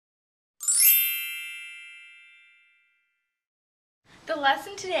The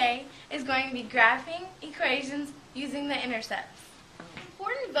lesson today is going to be graphing equations using the intercepts.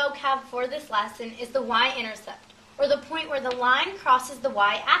 Important vocab for this lesson is the y-intercept, or the point where the line crosses the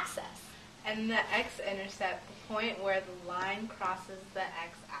y-axis. And the x-intercept, the point where the line crosses the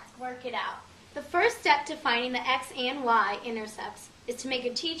x-axis. Work it out. The first step to finding the x and y intercepts is to make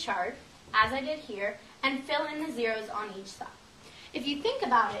a t-chart, as I did here, and fill in the zeros on each side. If you think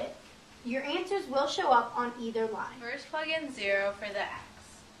about it, your answers will show up on either line. First plug in 0 for the x.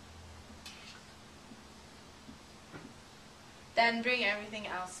 Then bring everything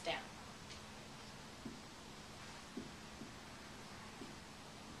else down.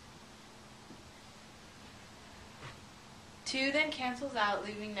 Two then cancels out,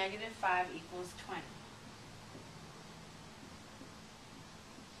 leaving -5 equals 20.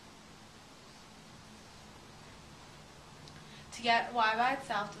 To get y by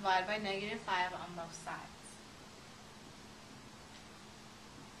itself, divide by -5 on both sides.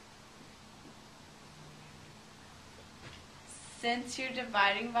 Since you're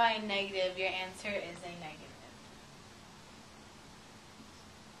dividing by a negative, your answer is a negative.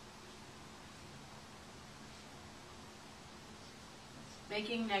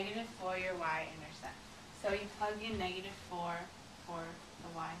 Making -4 your y-intercept. So you plug in -4 for the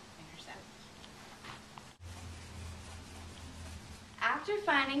y-intercept. After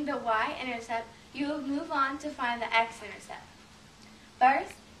finding the y-intercept, you will move on to find the x-intercept.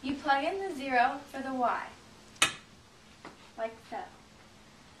 First, you plug in the 0 for the y, like so.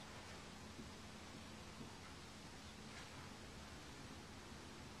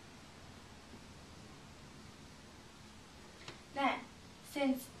 Then,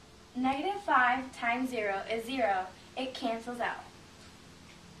 since -5 times 0 is 0, it cancels out,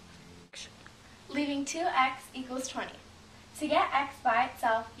 leaving 2x equals 20. To get x by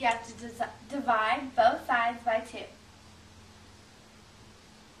itself, you have to divide both sides by 2.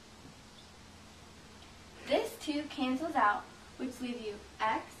 This 2 cancels out, which leaves you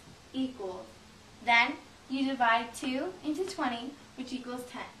x equals. Then you divide 2 into 20, which equals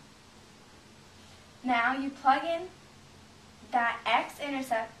 10. Now you plug in that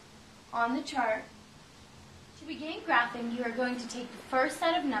x-intercept on the chart. To begin graphing, you are going to take the first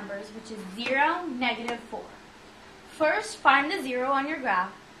set of numbers, which is 0, -4. First, find the 0 on your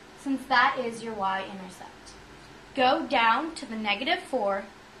graph, since that is your y-intercept. Go down to the -4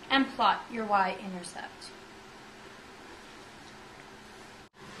 and plot your y-intercept.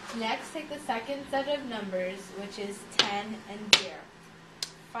 Next, take the second set of numbers, which is 10 and 0.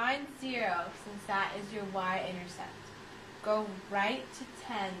 Find 0, since that is your y-intercept. Go right to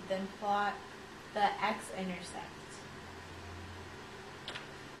 10, then plot the x-intercept.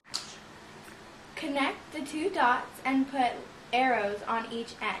 Connect the 2 dots and put arrows on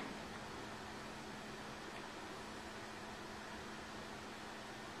each end.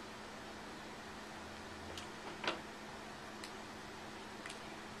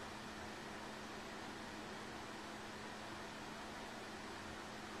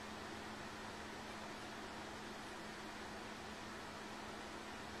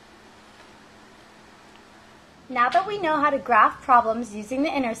 Now that we know how to graph problems using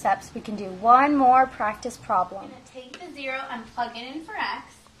the intercepts, we can do one more practice problem. We're going to take the 0 and plug it in for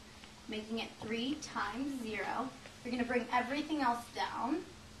x, making it 3 times 0. We're going to bring everything else down.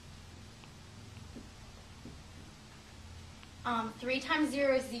 3 times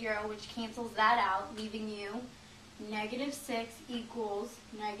 0 is 0, which cancels that out, leaving you -6 equals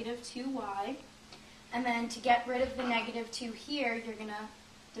 -2y. And then to get rid of the -2 here, you're going to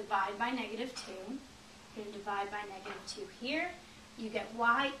divide by -2. You're going to divide by -2 here. You get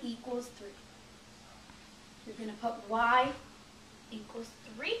y equals 3. You're going to put y equals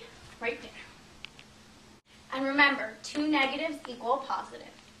 3 right there. And remember, 2 negatives equal a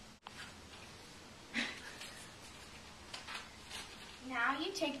positive. Now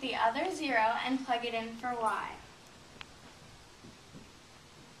you take the other 0 and plug it in for y.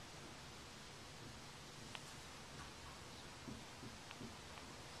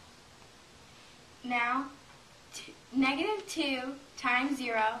 Now, -2 times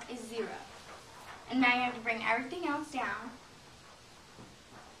 0 is 0. And now you have to bring everything else down.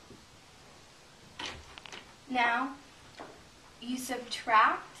 Now, you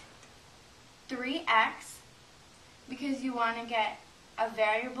subtract 3x because you want to get a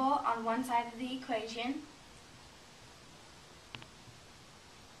variable on one side of the equation.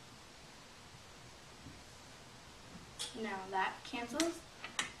 Now that cancels.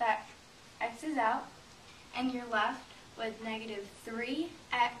 That x is out, and you're left with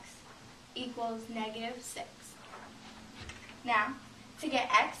 -3x equals -6. Now, to get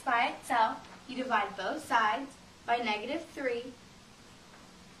x by itself, you divide both sides by -3,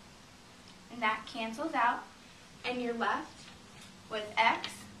 and that cancels out, and you're left with x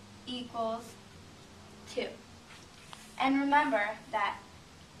equals 2. And remember that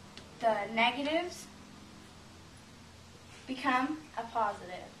the negatives become a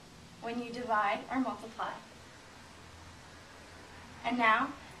positive when you divide or multiply. And now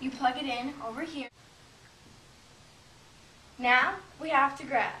you plug it in over here. Now we have to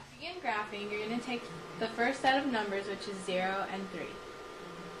graph. To begin graphing, you're going to take the first set of numbers, which is 0 and 3.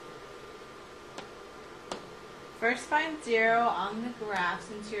 First find 0 on the graph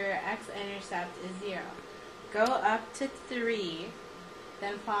since your x-intercept is 0. Go up to 3,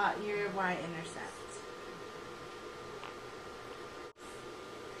 then plot your y-intercept.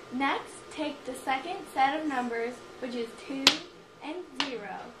 Next, take the second set of numbers, which is 2 and 0.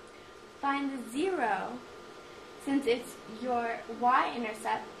 Find the 0, since it's your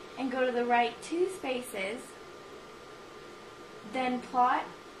y-intercept, and go to the right 2 spaces. Then plot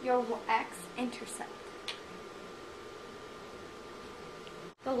your x-intercept.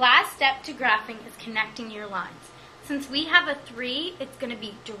 The last step to graphing is connecting your lines. Since we have a 3, it's going to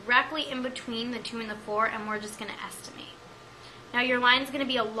be directly in between the 2 and the 4, and we're just going to estimate. Now your line is going to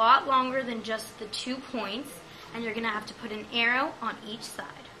be a lot longer than just the 2 points, and you're going to have to put an arrow on each side.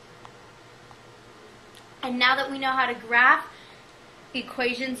 And now that we know how to graph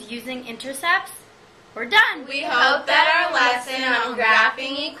equations using intercepts, we're done. We hope that our lesson on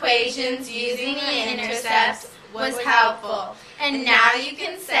graphing equations using the intercepts was helpful. And now you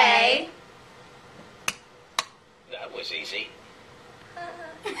can say, that was easy.